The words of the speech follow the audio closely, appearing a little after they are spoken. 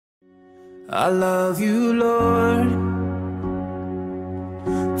I love you, Lord,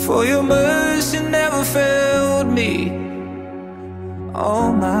 for your mercy never failed me.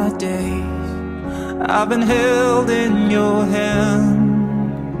 All my days I've been held in your hand,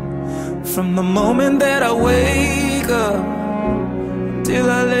 from the moment that I wake up till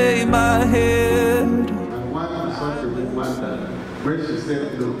I lay my head. And one such a woman that when she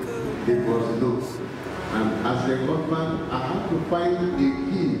said no, it was no. And as a husband, I had to find a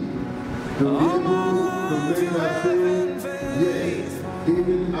key to be able to make her say yes,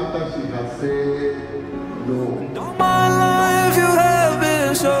 even after she has said no. All my life you have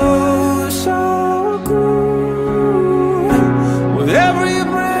been so good. With every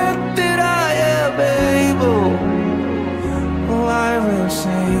breath that I am able, oh, I will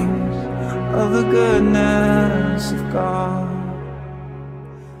sing of the goodness of God.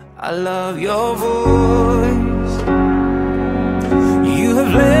 I love your voice. You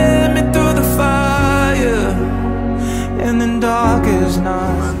have led me through the fire and in darkest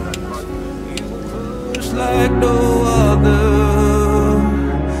night. You were close like no other.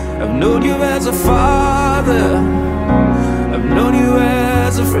 I've known you as a father, I've known you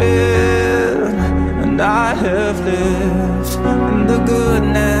as a friend, and I have lived in the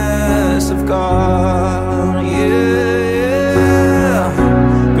goodness of God. Yeah,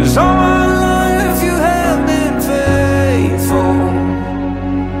 'cause all my life you have been faithful.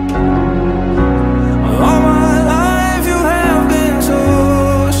 All my life you have been so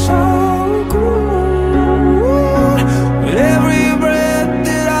good. With every breath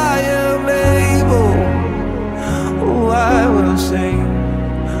that I am able, oh, I will sing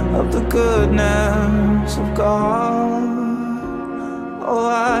of the goodness of God. Oh,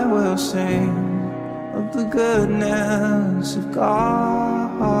 I will sing of the goodness of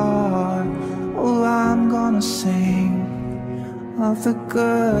God. Oh, I'm gonna sing of the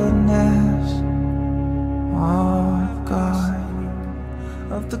goodness of God,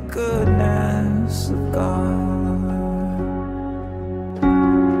 of the goodness of God.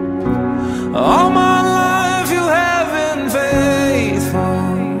 All my life you have been faithful,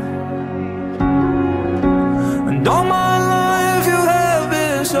 and all my life you have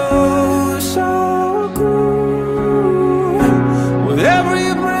been so good. With every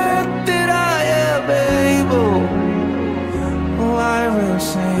breath that I am able, oh, I will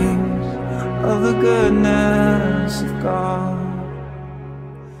sing of the goodness of God.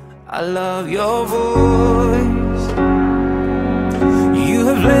 I love your voice. You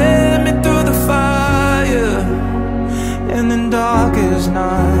have led me through the fire and in darkest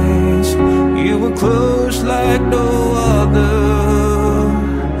nights. You were close like no other.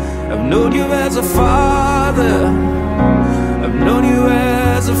 I've known you as a father, I've known you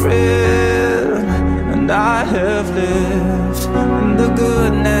as a friend, and I have lived in the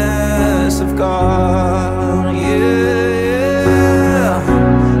goodness of God. Yeah,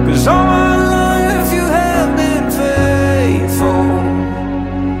 'cause all my life you have been faithful.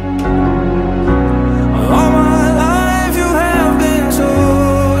 All my life you have been so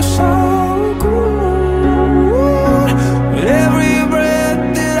good. With every breath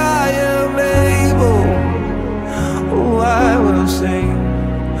that I am able, oh, I will sing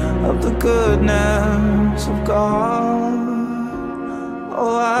of the goodness of God.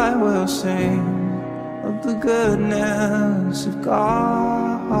 Oh, I will sing of the goodness of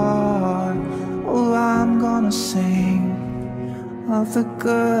God. Oh, I'm gonna sing of the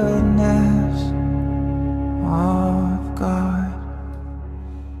goodness of God.